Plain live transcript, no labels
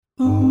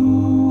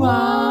Ooh,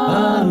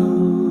 ah,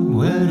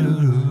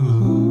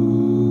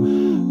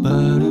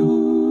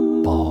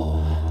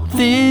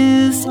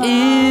 this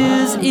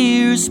is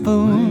Ear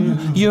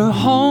Spoon, your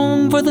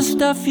home for the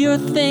stuff you're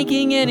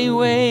thinking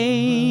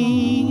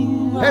anyway.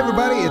 Hey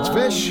everybody, it's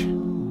Fish.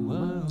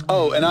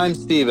 Oh, and I'm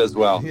Steve as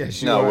well.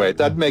 Yes, you no, are. wait,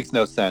 that makes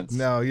no sense.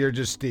 No, you're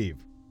just Steve.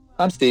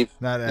 I'm Steve.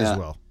 Not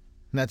Aswell.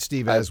 Not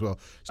Steve Aswell.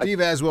 Steve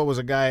Aswell was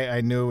a guy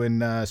I knew in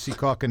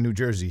Secaucus, New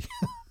Jersey.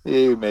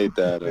 You made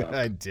that up.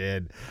 I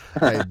did.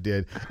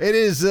 It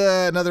is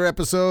another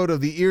episode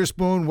of the Ear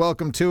Spoon.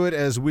 Welcome to it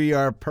as we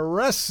are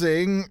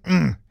pressing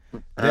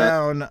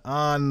down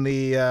on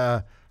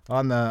the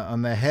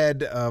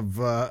head of.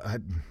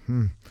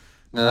 I'm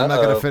not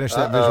going to finish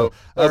that visual.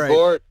 All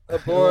right.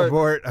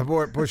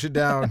 Abort. Push it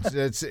down.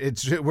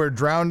 We're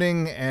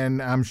drowning,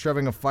 and I'm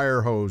shoving a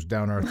fire hose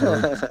down our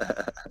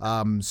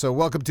throat. So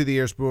welcome to the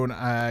Ear Spoon.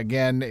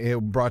 Again,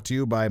 brought to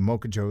you by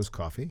Mocha Joe's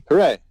Coffee.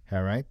 Hooray!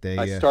 All right.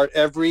 I start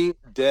every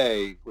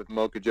day with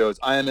Mocha Joe's.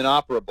 I am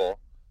inoperable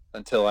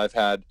until I've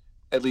had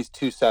at least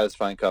 2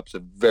 satisfying cups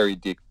of very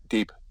deep,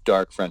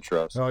 dark French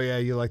roast. Oh yeah,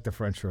 you like the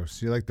French roast.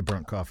 You like the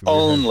burnt coffee.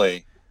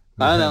 Only.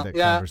 I know.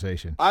 Yeah.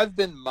 Conversation. I've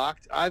been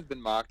mocked. I've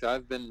been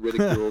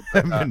ridiculed.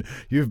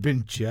 You've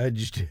been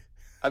judged.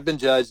 I've been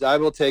judged. I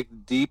will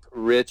take deep,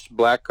 rich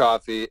black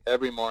coffee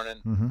every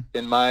morning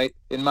in my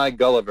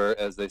Gulliver,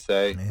 as they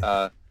say,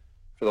 for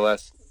the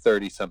last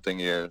 30-something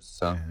years.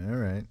 So. Yeah, all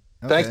right.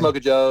 Okay. Thanks, Mocha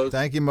Joe's.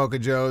 Thank you, Mocha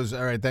Joe's.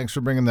 All right, thanks for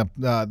bringing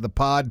the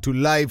pod to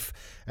life,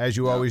 as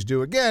you always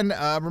do. Again,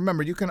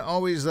 remember, you can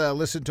always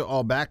listen to all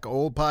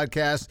old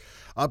podcasts,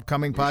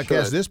 upcoming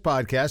podcasts, this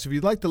podcast. If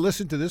you'd like to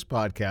listen to this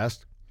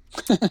podcast,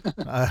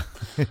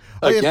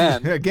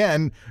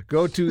 again,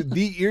 go to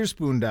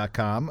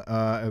theearspoon.com,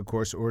 of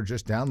course, or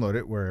just download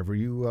it wherever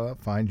you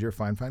find your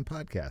fine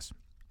podcasts.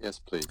 Yes,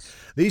 please.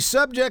 The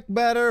subject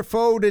matter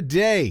for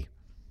today.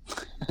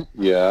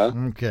 Yeah.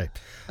 Okay.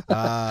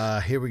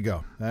 Here we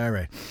go. All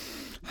right.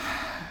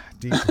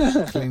 Deep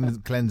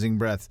cleansing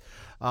breaths.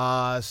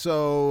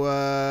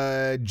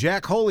 So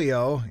Jack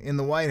Holyoke in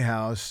the White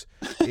House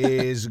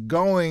is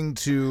going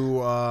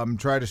to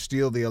try to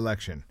steal the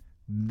election.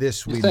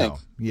 This we know.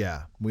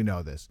 Yeah, we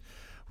know this.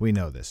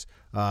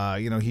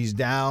 He's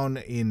down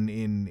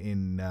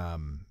in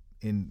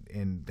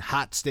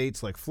hot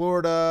states like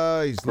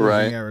Florida. He's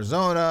losing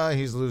Arizona.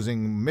 He's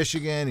losing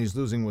Michigan. He's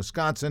losing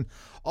Wisconsin.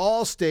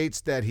 All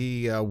states that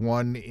he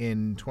won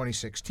in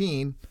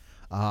 2016.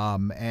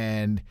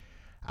 And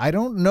I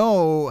don't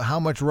know how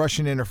much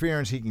Russian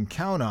interference he can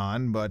count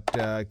on, but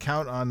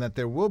count on that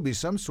there will be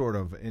some sort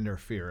of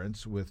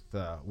interference with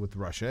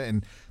Russia.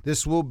 And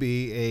this will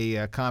be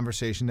a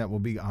conversation that will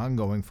be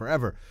ongoing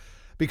forever.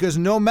 Because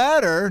no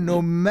matter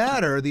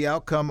the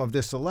outcome of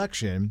this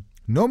election,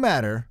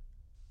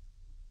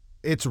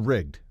 it's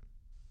rigged.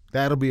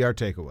 That'll be our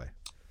takeaway.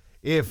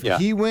 If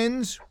he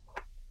wins,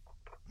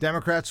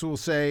 Democrats will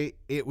say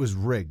it was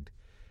rigged.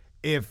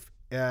 If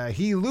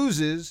he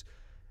loses,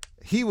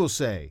 he will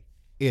say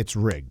it's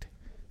rigged.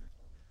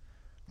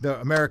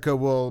 America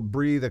will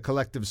breathe a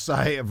collective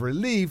sigh of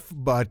relief,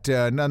 but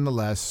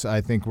nonetheless,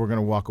 I think we're going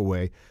to walk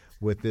away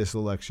with this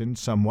election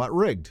somewhat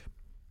rigged.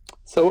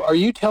 So are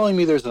you telling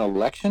me there's an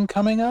election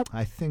coming up?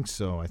 I think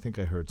so. I think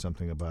I heard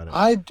something about it.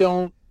 I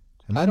don't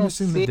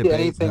see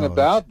anything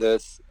about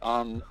this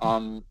on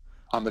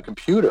the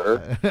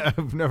computer.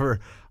 I've never.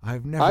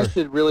 I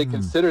should really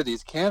consider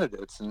these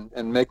candidates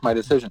and make my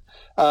decision.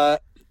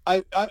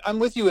 I'm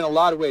with you in a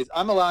lot of ways.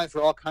 I'm allowing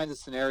for all kinds of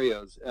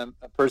scenarios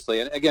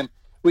personally. And again,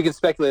 we can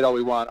speculate all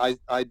we want.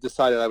 I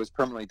decided I was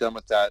permanently done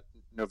with that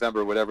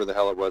November, whatever the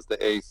hell it was, the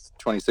 8th,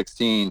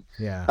 2016.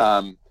 Yeah.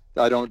 I'm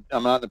not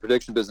in the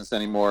prediction business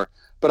anymore.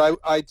 But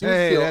I do feel.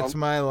 Hey, that's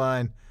my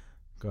line.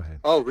 Go ahead.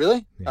 Oh,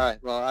 really? Yeah. All right.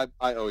 Well,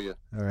 I owe you.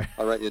 All right.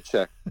 I'll write you a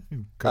check.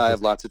 I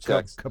have lots of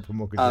checks. Couple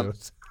Mocha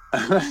Joe's.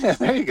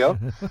 There you go.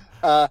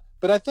 But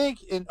I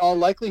think in all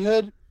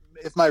likelihood,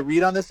 if my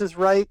read on this is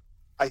right,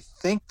 I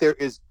think there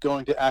is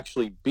going to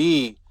actually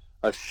be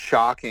a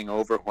shocking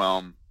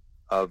overwhelm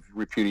of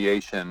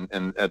repudiation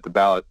at the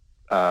ballot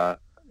on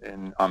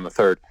the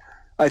 3rd.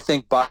 I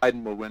think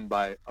Biden will win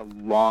by a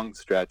long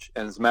stretch.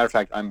 And as a matter of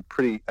fact, I'm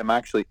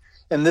actually,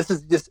 and this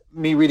is just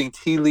me reading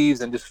tea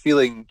leaves and just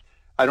feeling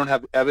I don't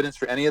have evidence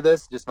for any of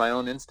this, just my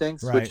own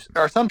instincts, which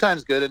are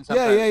sometimes good and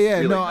sometimes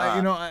really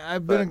not.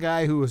 I've been a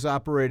guy who has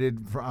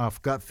operated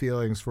off gut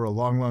feelings for a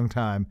long, long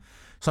time.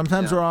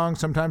 Sometimes wrong,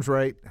 sometimes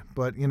right,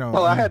 but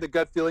Well, I had the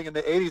gut feeling in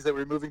the '80s that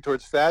we were moving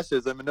towards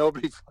fascism, and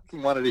nobody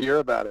fucking wanted to hear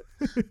about it.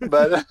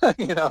 But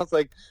it's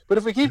like, but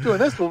if we keep doing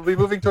this, we'll be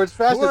moving towards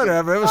fascism.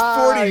 Whatever. It was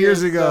 40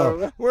 years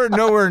ago. We're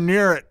nowhere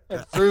near it.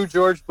 And through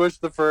George Bush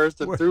the First,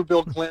 and through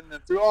Bill Clinton,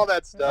 and through all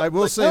that stuff. I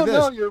will say this.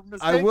 No, you're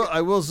mistaken.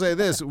 I will say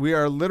this. We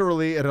are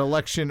literally an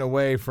election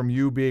away from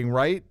you being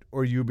right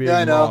or you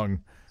being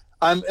wrong.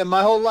 And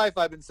my whole life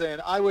I've been saying,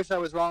 I wish I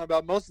was wrong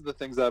about most of the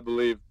things I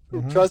believe.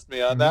 Trust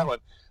me on that one.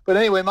 But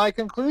anyway, my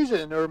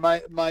conclusion or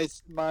my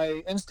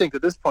instinct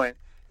at this point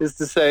is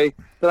to say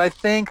that I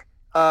think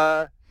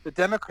the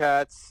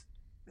Democrats,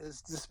 as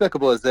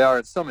despicable as they are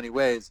in so many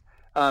ways,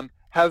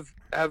 have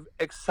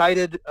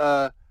excited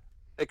their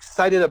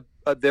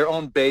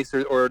own base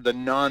or the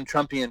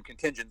non-Trumpian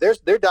contingent.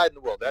 They're dyed in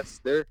the wool.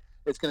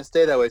 It's going to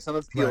stay that way. Some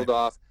have peeled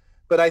off,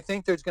 but I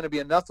think there's going to be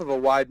enough of a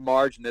wide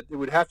margin that it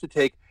would have to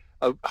take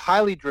a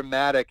highly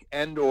dramatic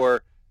and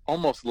or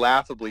almost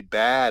laughably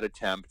bad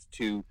attempt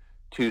to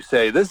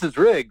say this is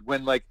rigged.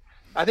 When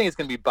I think it's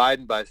going to be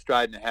Biden by a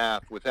stride and a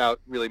half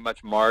without really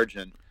much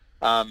margin.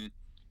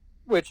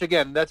 Which,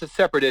 again, that's a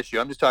separate issue.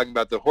 I'm just talking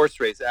about the horse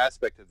race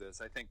aspect of this.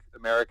 I think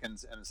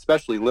Americans, and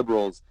especially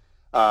liberals,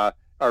 are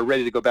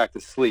ready to go back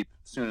to sleep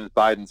as soon as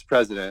Biden's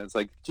president. It's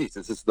like,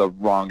 Jesus, this is the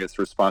wrongest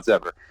response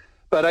ever.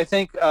 But I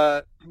think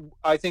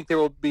there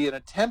will be an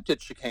attempt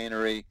at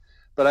chicanery,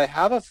 but I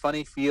have a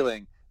funny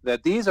feeling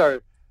that these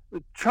are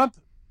Trump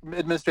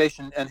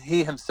administration and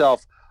he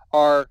himself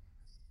are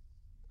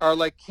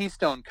like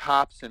Keystone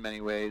cops in many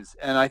ways.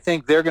 And I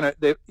think they've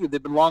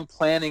been long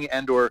planning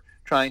and or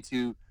trying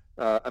to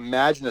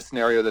imagine a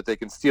scenario that they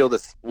can steal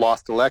this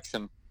lost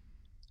election,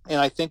 and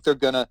I think they're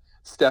going to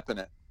step in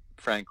it,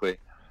 frankly.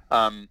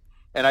 And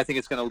I think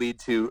it's going to lead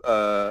to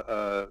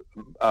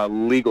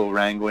legal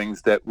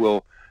wranglings that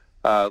will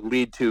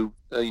lead to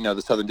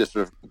the Southern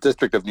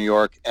District of New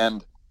York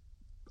and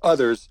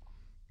others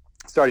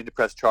starting to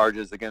press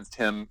charges against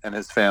him and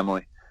his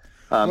family.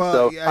 From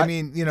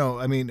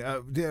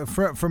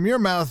your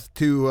mouth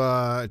to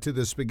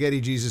the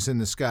spaghetti Jesus in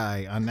the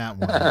sky on that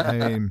one.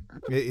 I mean,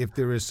 if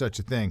there is such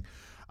a thing.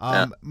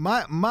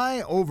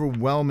 My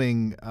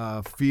overwhelming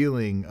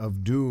feeling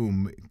of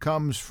doom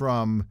comes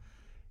from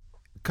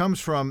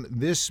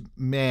this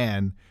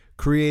man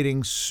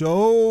creating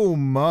so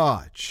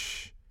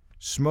much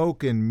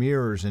smoke and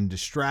mirrors and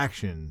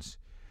distractions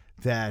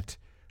that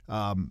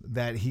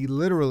he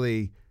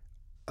literally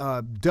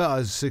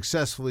does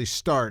successfully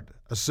start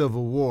a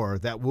civil war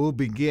that will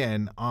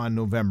begin on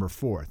November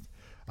 4th.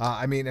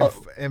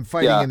 And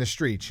fighting in the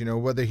streets,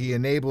 whether he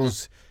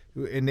enables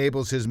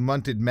his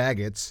munted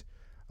maggots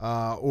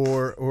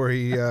or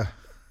he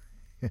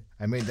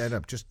I made that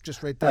up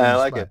just right there. I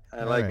like it.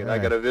 I like it. I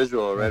got a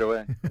visual right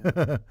away.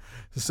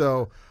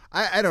 So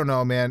I don't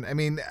know, man. I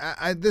mean,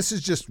 this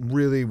is just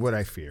really what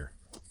I fear.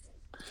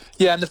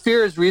 Yeah, and the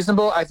fear is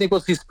reasonable. I think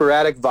we'll see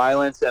sporadic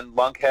violence and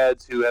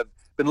lunkheads who have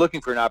been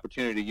looking for an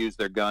opportunity to use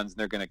their guns, and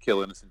they're going to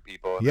kill innocent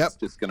people. And it's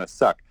just going to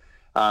suck.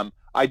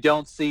 I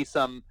don't see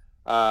some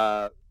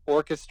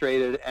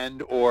orchestrated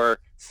and or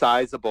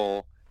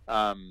sizable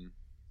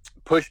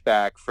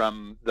pushback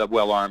from the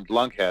well-armed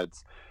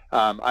lunkheads.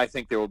 I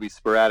think there will be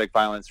sporadic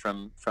violence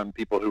from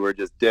people who are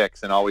just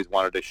dicks and always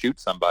wanted to shoot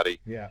somebody.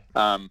 Yeah.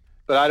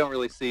 But I don't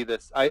really see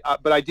this.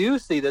 But I do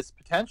see this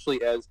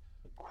potentially as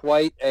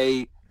quite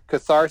a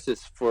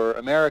catharsis for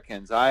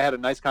Americans. I had a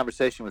nice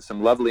conversation with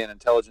some lovely and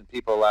intelligent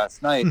people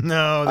last night.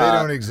 No, they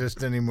don't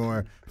exist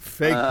anymore.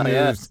 Fake news.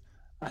 Yes.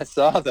 I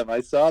saw them.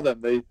 Let's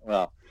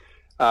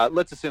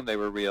assume they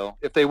were real.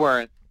 If they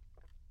weren't,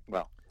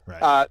 well.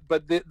 Right.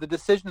 But the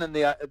decision and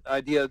the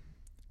idea,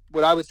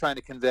 what I was trying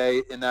to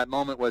convey in that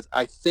moment was,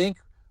 I think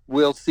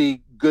we'll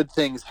see good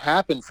things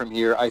happen from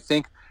here. I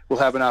think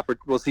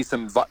we'll see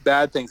some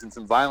bad things and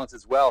some violence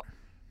as well.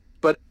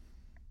 But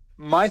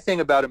my thing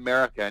about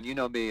America, and you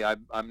know me,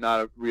 I'm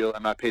not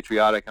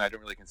patriotic, and I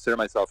don't really consider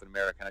myself an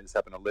American. I just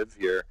happen to live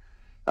here.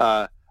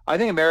 I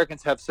think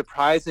Americans have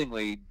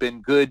surprisingly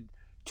been good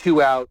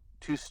 2 out,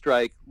 2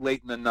 strike,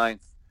 late in the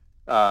ninth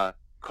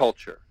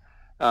culture.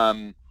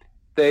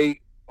 They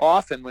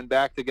often, when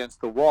backed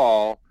against the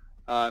wall,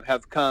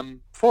 have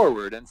come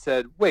forward and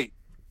said, wait,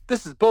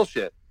 this is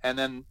bullshit. And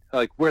then,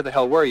 where the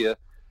hell were you?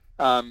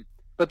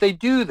 But they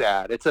do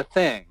that. It's a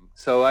thing.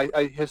 So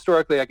I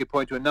historically, I could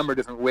point to a number of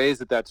different ways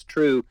that that's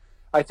true.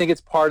 I think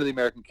it's part of the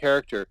American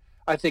character.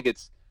 I think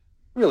it's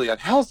really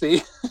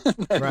unhealthy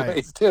in many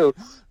ways too.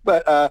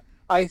 But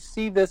I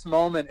see this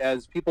moment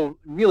as people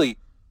really,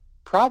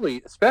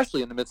 probably,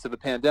 especially in the midst of a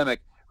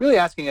pandemic, really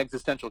asking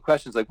existential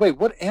questions like, wait,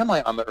 what am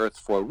I on the earth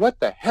for? What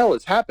the hell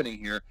is happening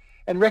here?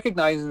 And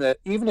recognizing that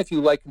even if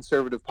you like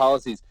conservative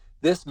policies,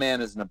 this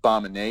man is an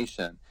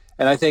abomination.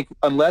 And I think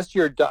unless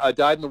you're a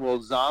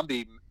dyed-in-the-wool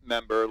zombie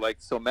member, like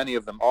so many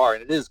of them are,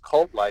 and it is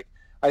cult-like,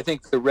 I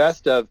think the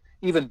rest of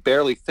even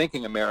barely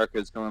thinking America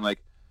is going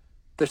like,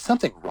 there's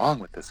something wrong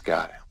with this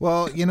guy.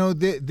 Well,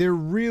 there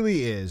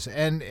really is.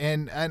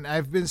 And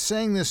I've been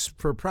saying this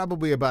for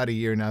probably about a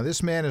year now.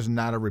 This man is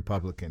not a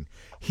Republican.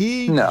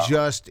 He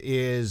just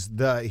is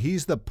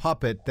he's the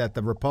puppet that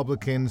the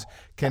Republicans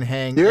can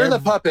hang. You're the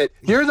puppet.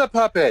 You're the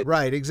puppet.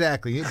 Right,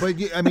 exactly. But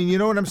you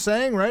know what I'm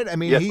saying, right? I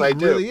mean, yes, I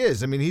do. Really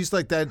is. I mean, he's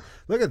like that.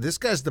 Look at this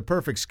guy's the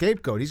perfect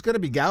scapegoat. He's going to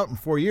be out in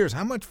 4 years.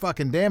 How much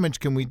fucking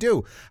damage can we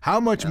do? How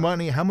much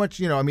money? How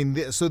much,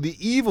 so the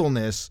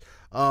evilness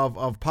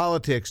of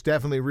politics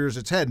definitely rears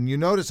its head. And you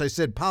notice I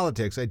said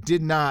politics. I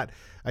did not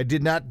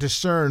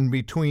discern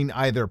between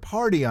either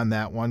party on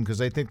that one,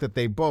 because I think that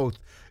they both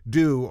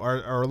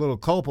are a little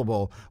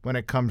culpable when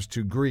it comes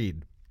to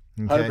greed.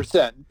 Okay?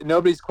 100%.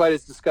 Nobody's quite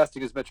as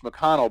disgusting as Mitch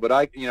McConnell, but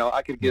I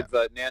could give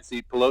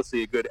Nancy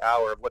Pelosi a good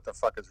hour of what the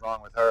fuck is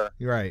wrong with her.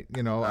 Right.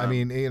 I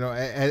mean,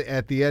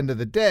 at the end of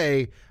the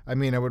day, I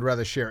mean, I would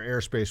rather share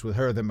airspace with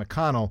her than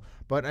McConnell.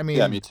 But I mean,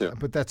 yeah, me too.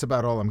 But that's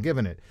about all I'm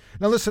giving it.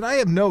 Now, listen, I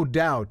have no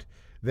doubt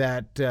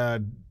that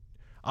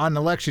on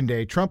Election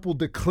Day, Trump will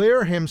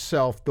declare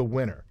himself the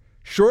winner.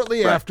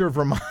 Shortly after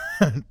Vermont,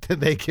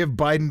 they give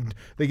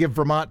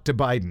Vermont to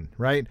Biden,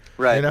 right?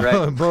 Right,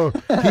 right. Bro,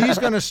 he's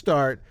going to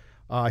start.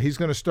 He's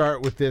going to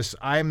start with this.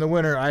 I am the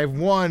winner. I have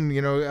won.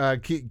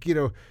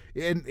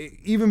 And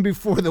even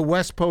before the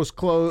West Post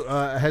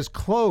has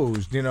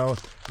closed,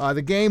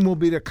 the game will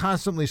be to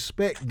constantly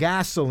spit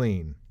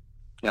gasoline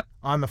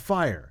on the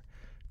fire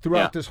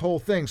throughout this whole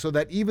thing, so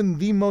that even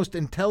the most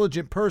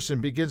intelligent person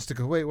begins to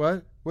go, wait,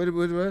 what? What?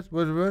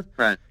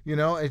 Right.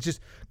 It's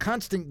just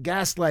constant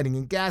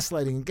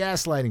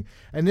gaslighting,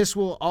 and this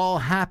will all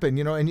happen.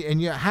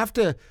 And you have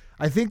to.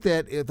 I think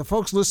that the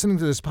folks listening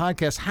to this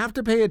podcast have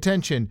to pay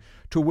attention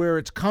to where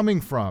it's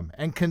coming from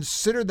and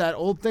consider that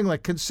old thing,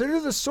 like consider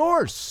the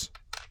source.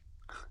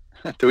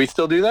 Do we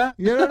still do that?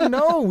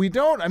 No, we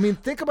don't. I mean,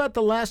 think about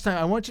the last time.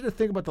 I want you to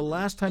think about the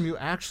last time you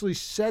actually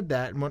said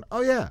that and went,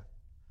 oh, yeah.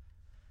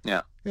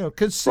 Yeah.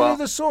 Consider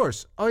the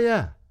source. Oh,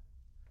 yeah.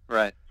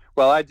 Right.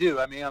 Well, I do.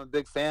 I mean, I'm a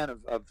big fan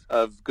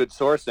of good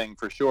sourcing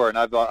for sure. And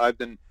I've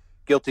been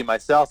guilty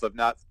myself of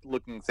not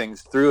looking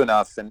things through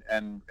enough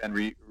and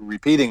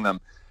repeating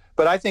them.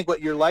 But I think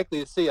what you're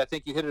likely to see, I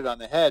think you hit it on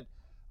the head.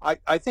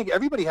 I think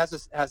everybody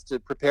has to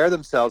prepare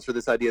themselves for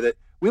this idea that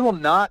we will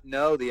not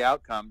know the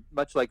outcome,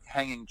 much like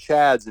hanging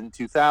Chads in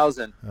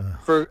 2000,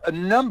 for a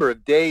number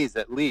of days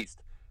at least,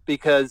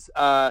 because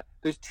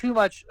there's too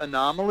much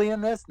anomaly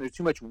in this, and there's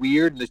too much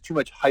weird, and there's too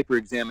much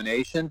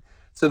hyper-examination.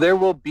 So there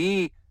will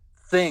be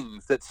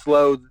things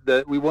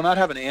that we will not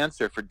have an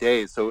answer for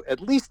days, so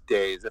at least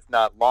days, if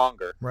not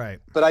longer. Right.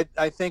 But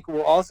I think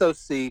we'll also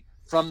see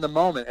from the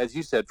moment, as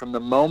you said, from the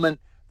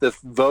moment the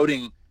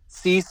voting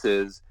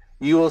ceases,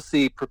 you will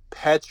see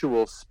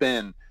perpetual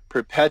spin,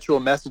 perpetual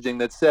messaging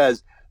that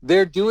says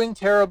they're doing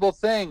terrible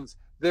things.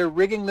 They're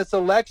rigging this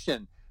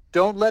election.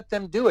 Don't let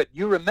them do it.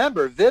 You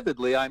remember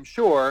vividly, I'm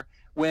sure,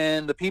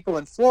 when the people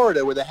in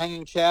Florida, where the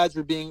hanging Chads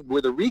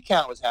where the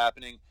recount was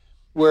happening,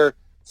 where a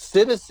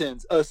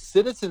citizens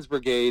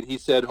brigade, he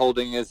said,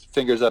 holding his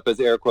fingers up as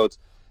air quotes,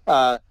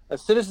 a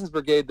citizens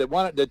brigade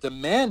that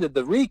demanded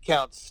the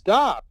recount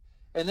stop.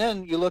 And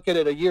then you look at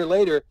it a year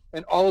later,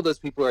 and all of those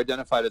people are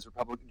identified as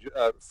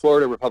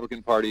Florida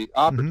Republican Party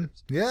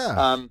operatives. Mm-hmm.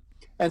 Yeah.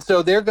 And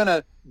so they're going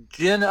to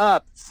gin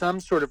up some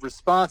sort of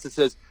response that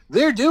says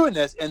they're doing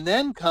this, and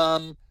then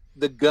come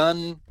the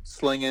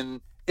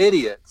gun-slinging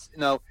idiots.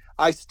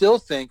 I still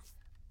think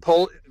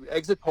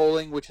exit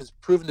polling, which has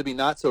proven to be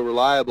not so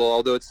reliable,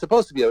 although it's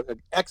supposed to be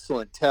an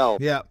excellent tell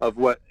of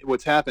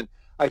what's happened.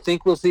 I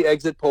think we'll see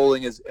exit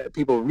polling as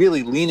people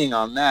really leaning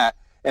on that.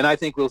 And I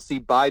think we'll see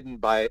Biden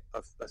by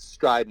a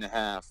stride and a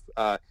half,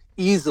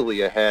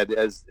 easily ahead,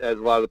 as a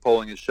lot of the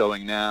polling is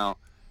showing now.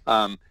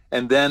 And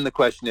then the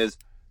question is,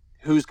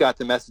 who's got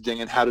the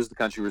messaging, and how does the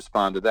country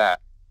respond to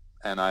that?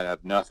 And I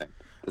have nothing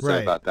to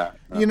say about that.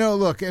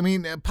 Look, I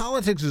mean,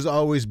 politics has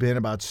always been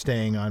about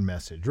staying on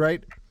message,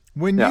 right?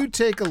 When you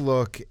take a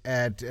look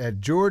at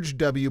George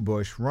W.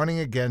 Bush running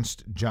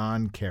against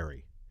John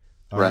Kerry,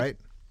 all right?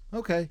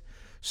 Okay.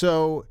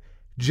 So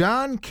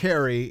John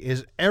Kerry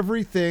is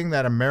everything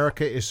that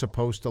America is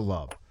supposed to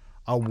love.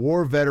 A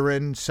war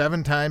veteran,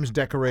 7 times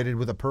decorated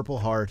with a Purple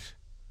Heart,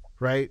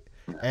 right?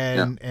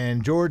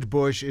 And George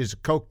Bush is a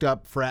coked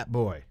up frat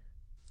boy.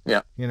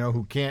 Yeah.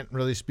 Who can't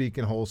really speak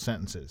in whole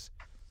sentences.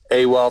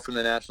 AWOL from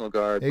the National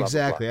Guard.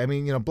 Exactly. Blah, blah, blah. I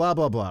mean, blah,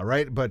 blah, blah,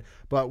 right? But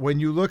when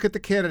you look at the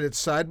candidates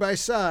side by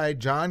side,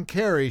 John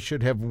Kerry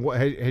should have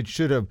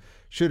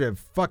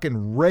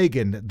fucking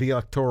Reaganed the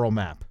electoral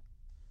map.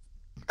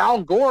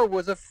 Al Gore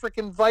was a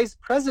freaking vice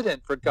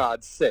president, for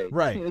God's sake.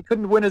 Right. He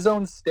couldn't win his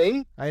own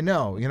state. I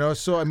know.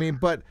 So I mean,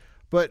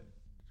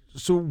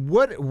 so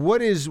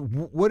what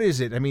is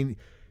it? I mean,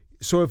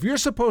 so if you're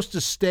supposed to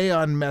stay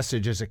on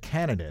message as a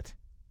candidate,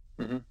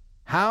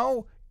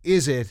 how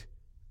is it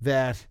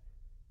that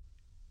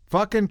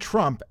fucking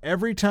Trump,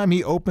 every time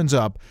he opens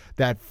up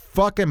that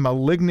fucking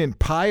malignant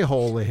pie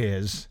hole of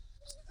his,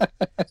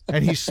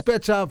 and he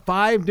spits out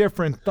 5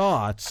 different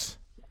thoughts?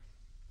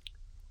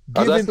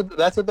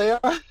 That's what they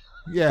are?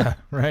 Yeah,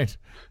 right.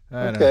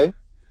 Okay.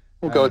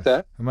 We'll go with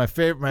that. My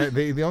favorite,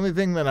 the only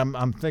thing that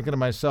I'm thinking to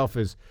myself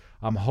is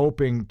I'm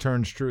hoping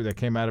turns true that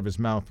came out of his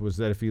mouth was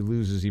that if he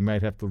loses, he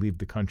might have to leave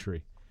the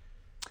country.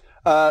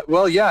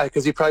 Well, yeah,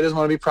 because he probably doesn't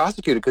want to be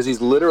prosecuted, because he's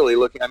literally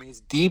looking,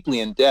 he's deeply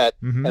in debt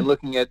and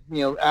looking at,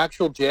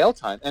 actual jail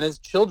time, and his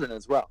children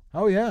as well.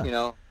 Oh, yeah.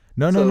 No.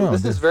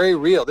 This is very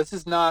real. This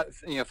is not,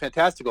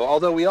 fantastical,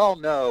 although we all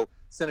know,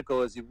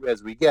 cynical as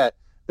we get,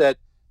 that,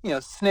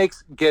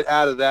 snakes get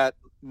out of that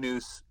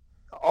noose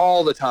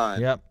all the time.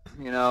 Yep.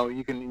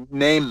 You can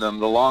name them,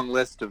 the long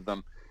list of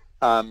them.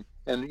 And,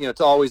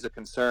 it's always a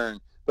concern.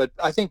 But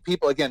I think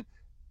people, again,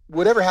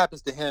 whatever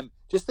happens to him,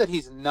 just that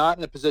he's not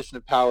in a position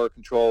of power or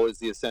control is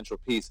the essential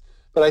piece.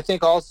 But I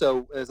think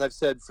also, as I've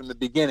said from the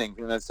beginning,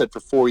 and I've said for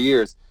 4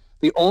 years,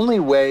 the only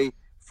way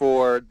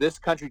for this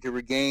country to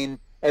regain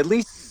at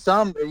least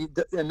some,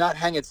 and not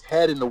hang its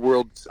head on the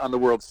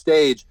world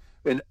stage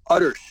in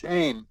utter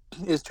shame,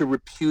 is to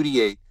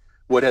repudiate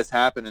what has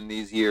happened in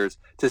these years,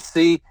 to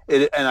see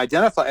it and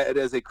identify it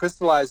as a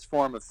crystallized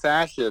form of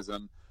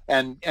fascism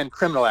and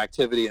criminal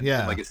activity and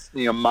like a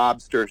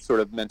mobster sort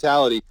of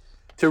mentality,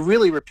 to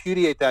really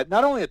repudiate that,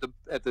 not only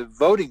at the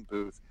voting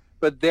booth,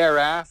 but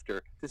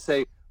thereafter, to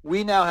say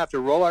we now have to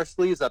roll our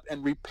sleeves up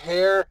and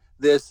repair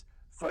this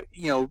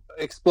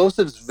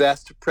explosives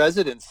vest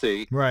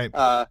presidency,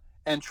 right?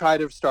 And try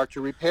to start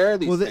to repair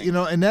these things.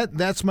 And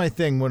that's my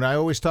thing when I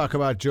always talk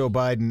about Joe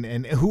Biden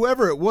and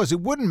whoever it was, it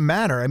wouldn't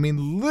matter. I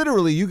mean,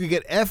 literally, you could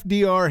get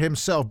FDR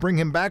himself, bring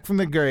him back from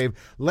the grave,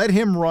 let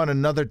him run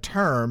another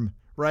term,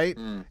 right?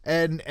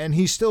 And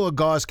he's still a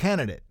gauze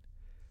candidate.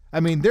 I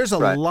mean, there's a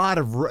lot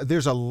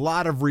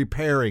of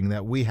repairing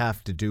that we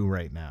have to do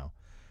right now.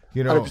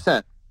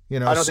 100%. I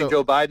don't think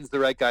Joe Biden's the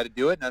right guy to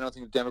do it, and I don't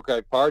think the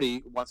Democratic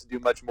Party wants to do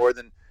much more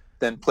than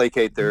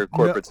placate their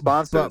corporate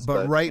sponsors.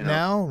 But right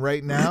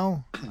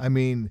now, I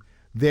mean,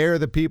 they're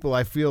the people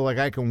I feel like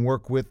I can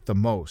work with the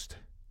most.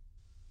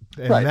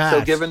 And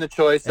so given the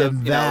choice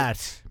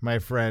that, my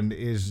friend,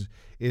 is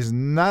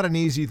not an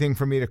easy thing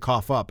for me to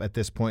cough up at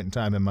this point in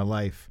time in my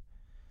life.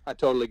 I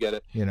totally get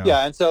it.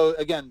 Yeah, and so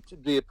again, to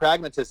be a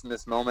pragmatist in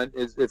this moment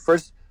is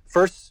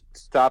first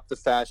stop the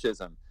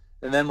fascism,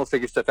 and then we'll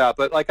figure stuff out.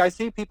 But like I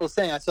see people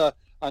saying, I saw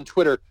on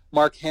Twitter,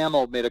 Mark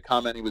Hamill made a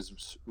comment. He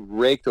was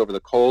raked over the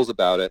coals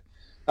about it.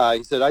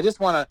 He said, I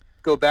just want to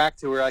go back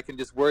to where I can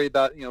just worry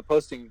about,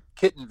 posting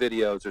kitten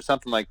videos or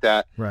something like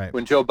that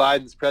when Joe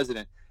Biden's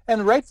president.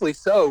 And rightfully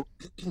so,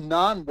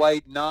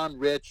 non-white,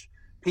 non-rich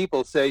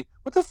people say,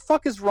 what the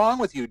fuck is wrong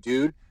with you,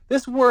 dude?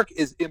 This work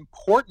is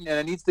important and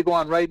it needs to go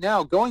on right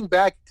now. Going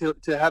back to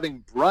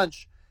having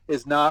brunch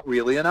is not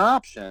really an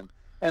option.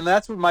 And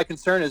that's what my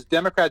concern is.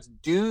 Democrats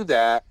do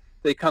that.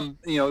 They come,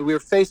 we're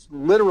faced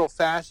literal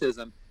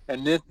fascism,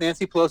 and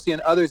Nancy Pelosi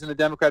and others in the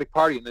Democratic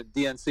Party and the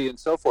DNC and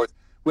so forth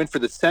went for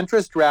the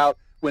centrist route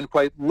when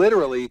quite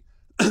literally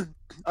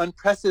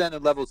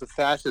unprecedented levels of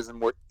fascism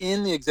were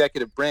in the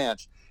executive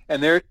branch,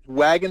 and they're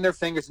wagging their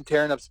fingers and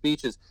tearing up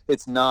speeches.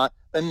 It's not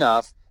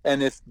enough.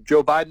 And if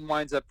Joe Biden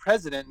winds up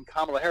president and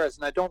Kamala Harris,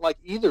 and I don't like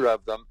either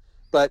of them,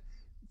 but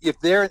if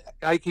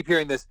I keep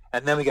hearing this,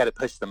 and then we got to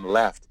push them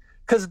left.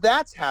 Because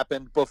that's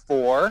happened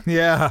before.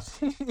 Yeah.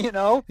 It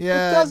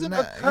doesn't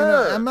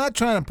occur. I'm not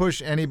trying to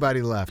push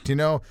anybody left,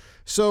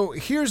 So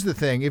here's the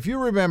thing. If you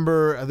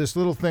remember this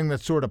little thing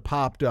that sort of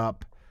popped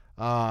up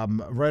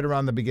right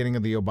around the beginning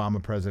of the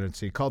Obama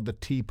presidency called the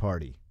Tea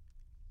Party.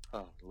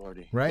 Oh,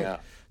 Lordy. Right? Yeah.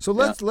 So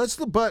let's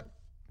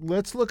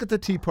look at the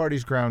Tea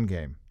Party's ground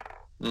game.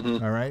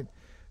 Mm-hmm. All right?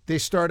 They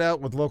start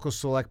out with local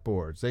select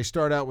boards. They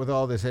start out with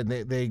all this, and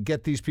they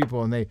get these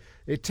people, and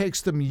it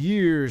takes them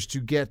years to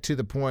get to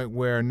the point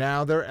where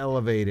now they're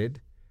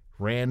elevated.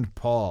 Rand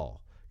Paul,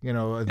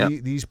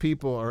 these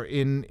people are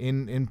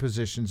in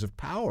positions of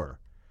power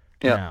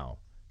now,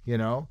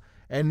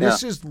 and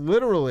this is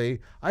literally,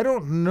 I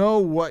don't know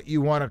what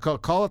you want to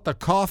call it, the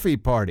coffee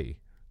party.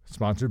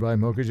 Sponsored by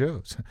Mocha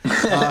Joe's.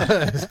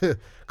 There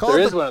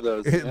is one of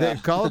those. They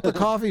call it the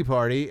coffee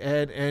party,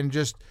 and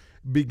just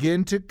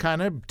begin to kind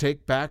of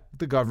take back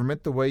the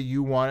government the way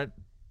you want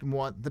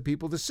the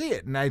people to see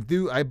it. And I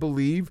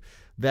believe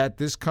that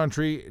this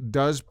country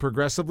does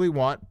progressively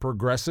want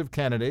progressive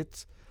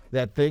candidates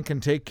that think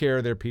and take care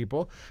of their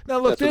people. Now,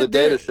 look, that's what the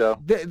data show.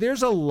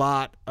 There's a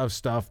lot of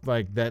stuff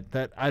like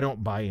that I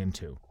don't buy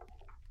into.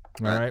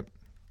 All right?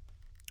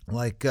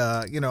 Like,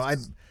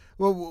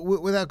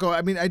 without going,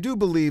 I mean, I do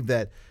believe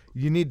that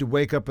you need to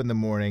wake up in the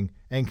morning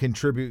and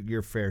contribute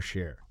your fair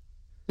share.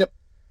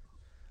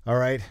 All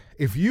right.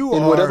 If you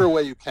in whatever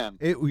way you can.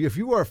 If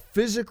you are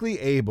physically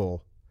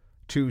able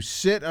to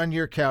sit on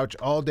your couch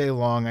all day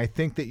long, I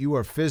think that you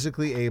are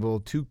physically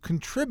able to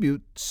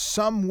contribute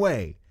some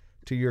way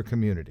to your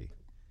community.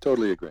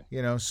 Totally agree.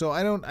 So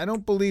I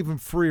don't believe in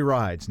free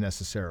rides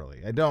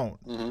necessarily. I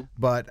don't. Mm-hmm.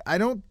 But I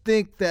don't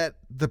think that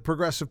the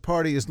Progressive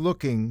Party is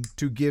looking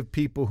to give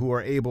people who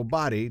are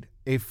able-bodied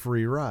a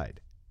free ride.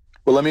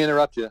 Well, let me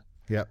interrupt you.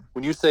 Yep.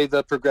 When you say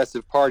the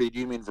Progressive Party, do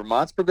you mean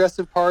Vermont's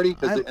Progressive Party?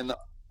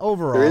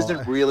 Overall, there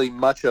isn't really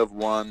much of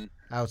one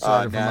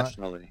outside of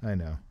nationally.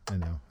 Vermont. I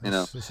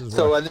know. This is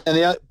so,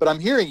 but I'm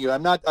hearing you. I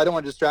don't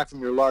want to distract from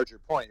your larger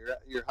point.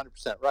 You're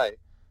 100% right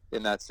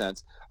in that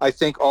sense. I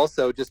think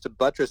also, just to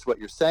buttress what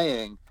you're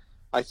saying,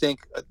 I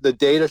think the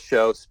data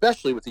show,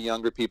 especially with the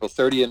younger people,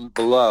 30 and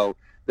below,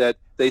 that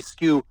they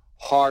skew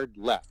hard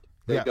left.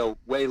 They go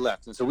way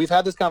left. And so we've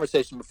had this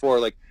conversation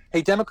before, like,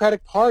 hey,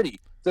 Democratic Party,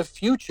 the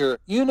future,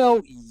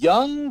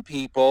 young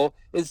people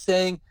is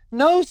saying,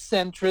 no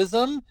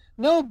centrism,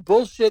 no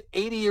bullshit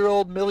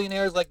 80-year-old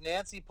millionaires like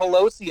Nancy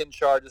Pelosi in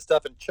charge of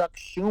stuff and Chuck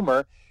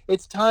Schumer.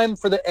 It's time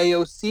for the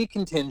AOC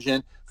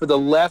contingent, for the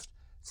left,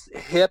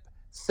 hip,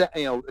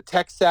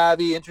 tech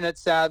savvy, internet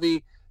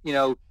savvy,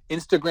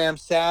 Instagram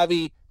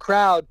savvy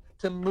crowd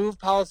to move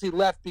policy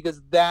left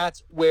because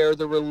that's where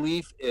the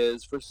relief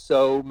is for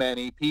so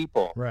many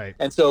people. Right.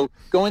 And so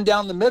going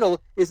down the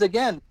middle is,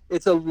 again,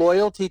 it's a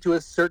loyalty to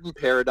a certain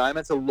paradigm.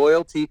 It's a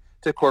loyalty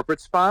to corporate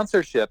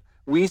sponsorship.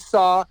 We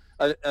saw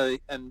a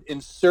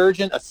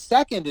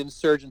second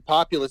insurgent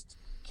populist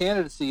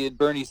candidacy in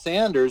Bernie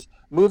Sanders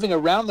moving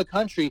around the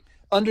country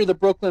under the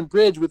Brooklyn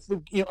Bridge with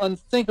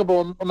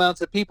unthinkable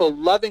amounts of people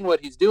loving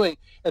what he's doing.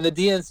 And the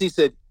DNC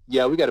said,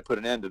 yeah, we got to put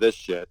an end to this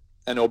shit.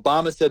 And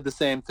Obama said the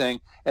same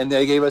thing, and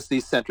they gave us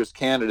these centrist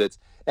candidates.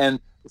 And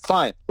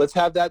fine, let's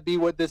have that be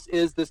what this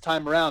is this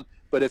time around.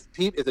 But if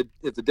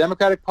the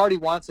Democratic Party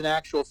wants an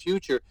actual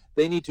future,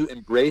 they need to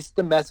embrace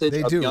the message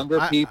of younger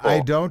people.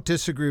 I don't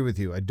disagree with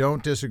you.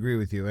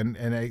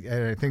 And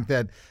I think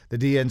that the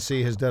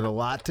DNC has done a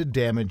lot to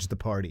damage the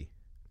party.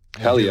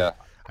 Hell yeah.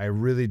 I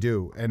really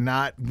do. And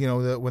not,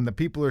 when the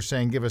people are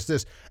saying, give us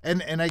this.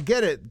 And I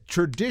get it.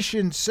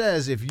 Tradition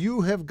says if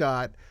you have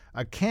got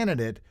a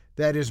candidate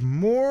that is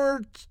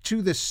more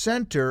to the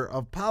center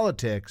of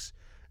politics,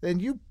 then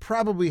you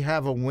probably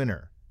have a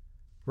winner,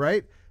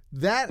 right?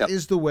 That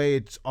is the way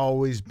it's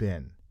always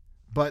been.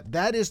 But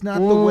that is not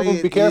the way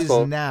it is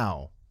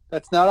now.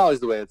 That's not always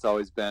the way it's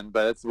always been,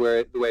 but it's the way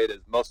it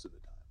is most of the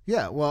time.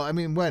 Yeah, well, I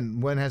mean,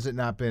 when has it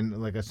not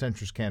been like a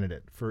centrist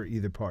candidate for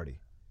either party?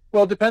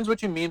 Well, it depends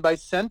what you mean by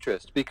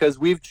centrist, because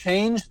we've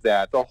changed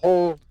that. The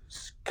whole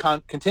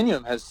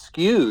continuum has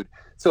skewed.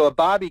 So a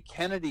Bobby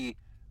Kennedy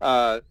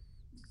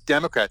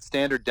Democrat,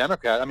 standard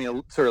Democrat, I mean,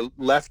 a sort of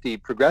lefty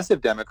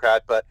progressive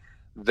Democrat, but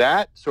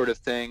that sort of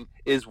thing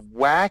is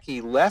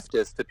wacky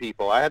leftist to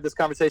people. I had this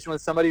conversation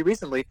with somebody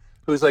recently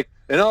who's like,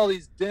 and all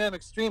these damn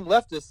extreme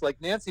leftists like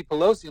Nancy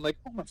Pelosi. I'm like,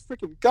 oh my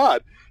freaking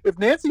God. If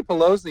Nancy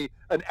Pelosi,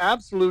 an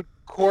absolute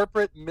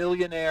corporate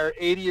millionaire,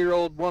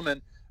 80-year-old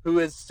woman who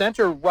is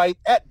center-right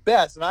at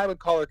best, and I would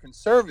call her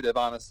conservative,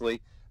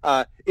 honestly,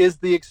 is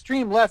the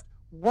extreme left,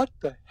 what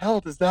the hell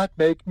does that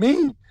make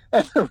me?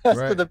 And the rest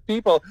of the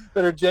people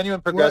that are genuine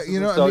progressives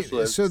and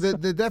socialists. So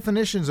the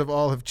definitions of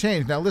all have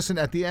changed. Now, listen,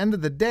 at the end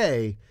of the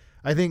day,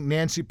 I think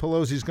Nancy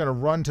Pelosi is going to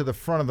run to the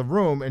front of the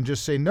room and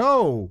just say,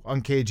 no,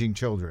 uncaging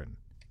children.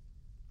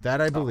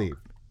 That I believe.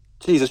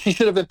 Jesus, she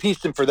should have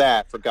impeached him for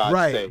that, for God's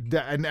sake.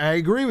 Right, and I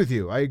agree with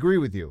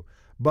you.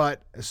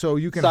 But so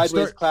you can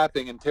sideways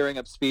clapping and tearing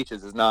up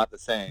speeches is not the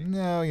same.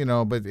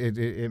 No, but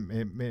it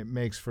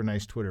makes for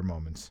nice Twitter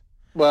moments.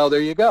 Well,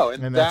 there you go,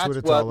 and that's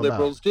what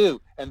liberals about.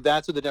 do, and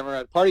that's what the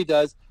Democratic Party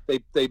does. They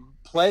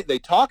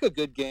talk a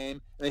good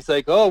game, and they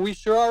say, "Oh, we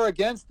sure are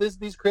against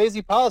these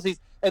crazy policies,"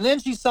 and then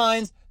she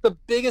signs the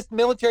biggest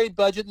military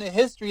budget in the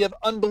history of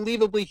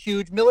unbelievably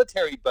huge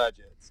military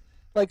budgets.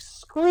 Like,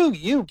 screw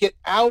you, get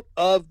out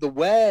of the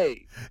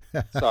way.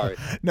 Sorry.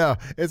 No,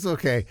 it's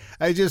okay.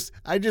 I just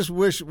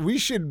wish we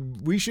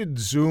should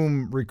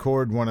Zoom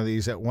record one of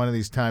these at one of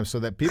these times so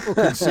that people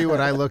can see what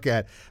I look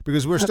at,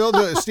 because we're still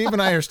doing, Steve and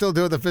I are still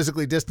doing the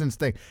physically distanced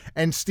thing,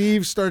 and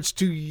Steve starts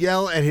to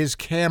yell at his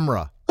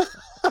camera.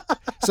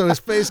 So his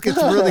face gets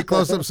really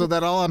close up so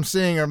that all I'm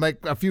seeing are like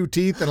a few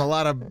teeth and a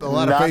lot of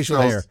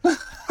facial hair.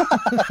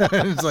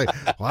 It's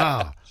like,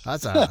 wow,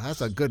 that's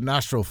a good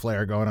nostril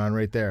flare going on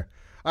right there.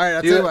 All right,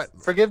 I'll tell you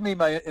what. Forgive me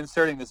by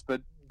inserting this,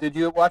 but did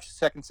you watch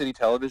Second City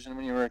Television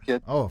when you were a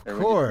kid? Oh, of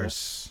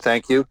course.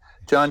 Thank you.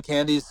 John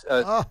Candy's,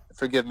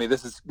 forgive me,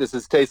 this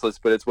is tasteless,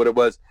 but it's what it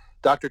was.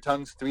 Dr.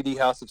 Tung's 3D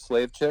House of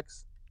Slave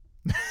Chicks.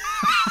 Does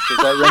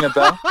that ring a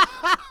bell?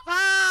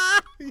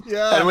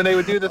 Yeah. And when they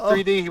would do the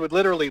 3D, he would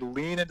literally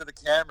lean into the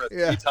camera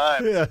 3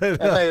 times. Yeah,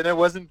 and it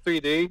wasn't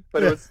 3D,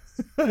 but it was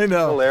I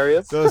know.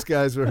 Hilarious. Those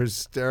guys were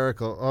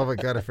hysterical. Oh, my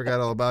God, I forgot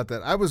all about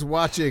that. I was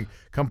watching,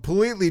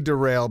 completely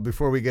derailed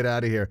before we get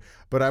out of here,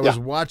 but I was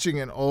watching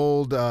an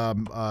old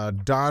Don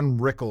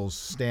Rickles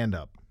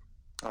stand-up.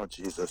 Oh,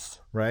 Jesus.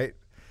 Right?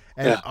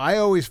 And I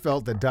always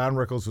felt that Don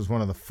Rickles was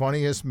one of the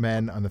funniest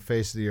men on the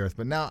face of the earth.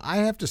 But now I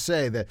have to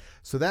say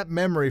that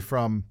memory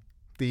from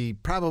the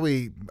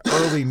probably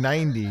early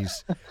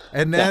 90s,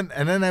 and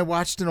then I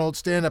watched an old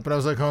stand-up, and I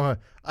was like, oh,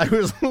 I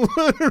was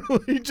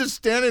literally just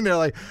standing there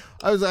like,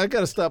 I got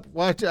to stop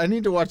watching. I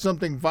need to watch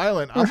something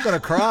violent. I'm going to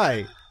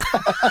cry.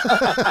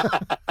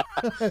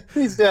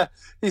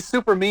 He's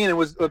super mean and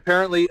was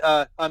apparently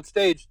on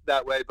stage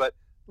that way, but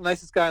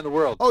nicest guy in the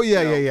world. Oh,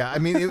 yeah. I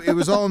mean, it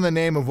was all in the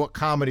name of what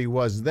comedy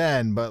was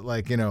then, but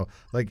like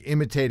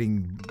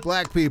imitating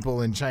black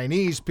people and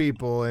Chinese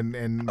people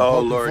and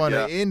poking fun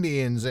at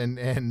Indians and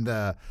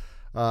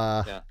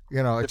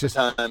it's just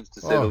times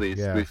to say the least.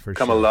 Yeah, we've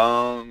come a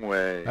long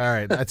way. All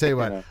right, I tell you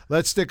what,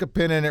 let's stick a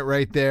pin in it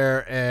right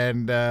there,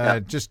 and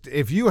just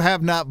if you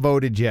have not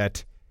voted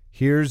yet,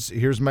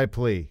 Here's my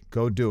plea.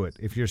 Go do it.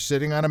 If you're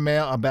sitting on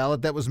a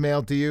ballot that was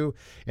mailed to you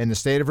in the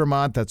state of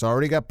Vermont that's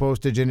already got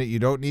postage in it, you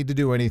don't need to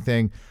do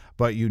anything,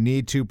 but you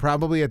need to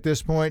probably at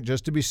this point,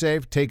 just to be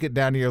safe, take it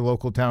down to your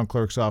local town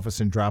clerk's office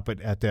and drop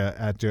it at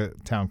the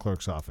town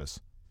clerk's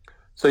office.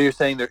 So you're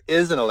saying there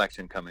is an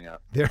election coming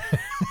up?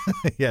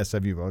 Yes.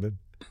 Have you voted?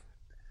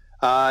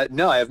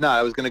 No, I have not.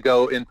 I was going to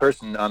go in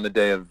person on the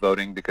day of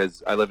voting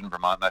because I live in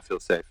Vermont and I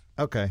feel safe.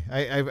 Okay.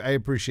 I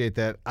appreciate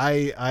that.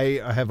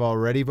 I have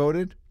already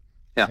voted.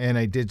 Yeah. And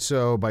I did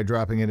so by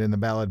dropping it in the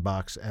ballot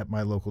box at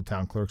my local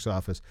town clerk's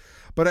office.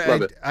 But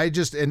I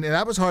just, and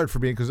that was hard for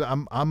me because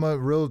I'm a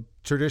real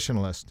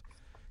traditionalist,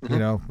 you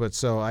know, but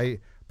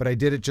I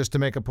did it just to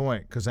make a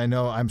point because I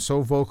know I'm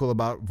so vocal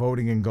about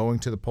voting and going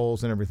to the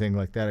polls and everything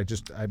like that.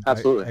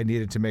 Absolutely. I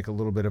needed to make a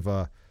little bit of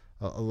a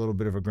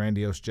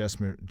grandiose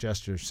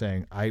gesture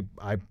saying I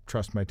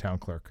trust my town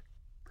clerk.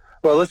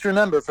 Well, let's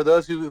remember, for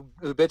those who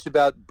bitch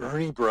about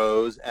Bernie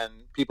bros and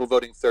people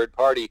voting third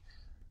party,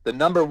 the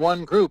number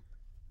one group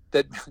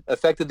that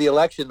affected the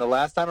election the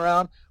last time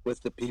around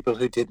was the people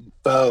who didn't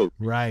vote.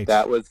 Right.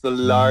 That was the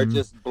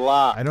largest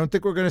block. I don't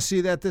think we're going to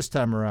see that this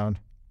time around.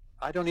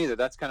 I don't either.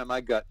 That's kind of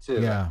my gut, too.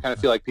 Yeah. I kind of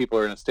feel like people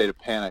are in a state of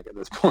panic at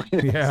this point.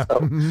 Yeah.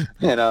 So,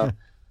 you know.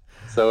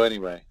 So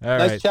anyway,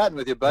 nice chatting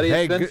with you, buddy.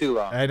 It's been too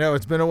long. I know.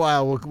 It's been a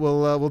while.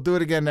 We'll do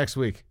it again next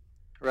week.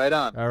 Right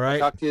on. All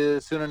right. We'll talk to you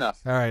soon enough.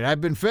 All right.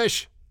 I've been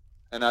Fish.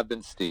 And I've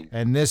been Steve.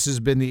 And this has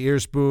been The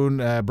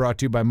Earspoon, brought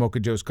to you by Mocha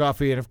Joe's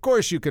Coffee. And, of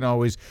course, you can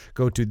always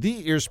go to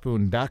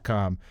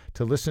theearspoon.com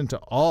to listen to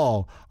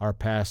all our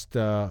past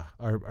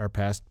our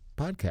past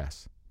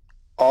podcasts.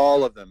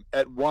 All of them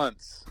at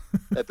once,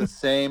 at the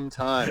same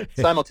time.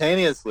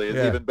 Simultaneously is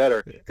even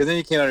better, because then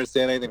you can't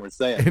understand anything we're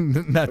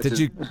saying. Not that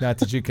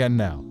you can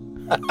now.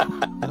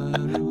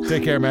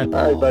 Take care, man.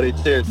 All right, buddy.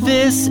 Cheers.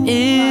 This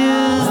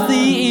is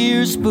The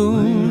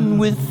Earspoon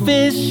with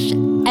Fish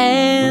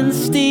and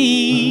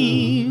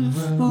Steve.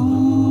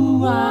 Ooh,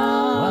 wow.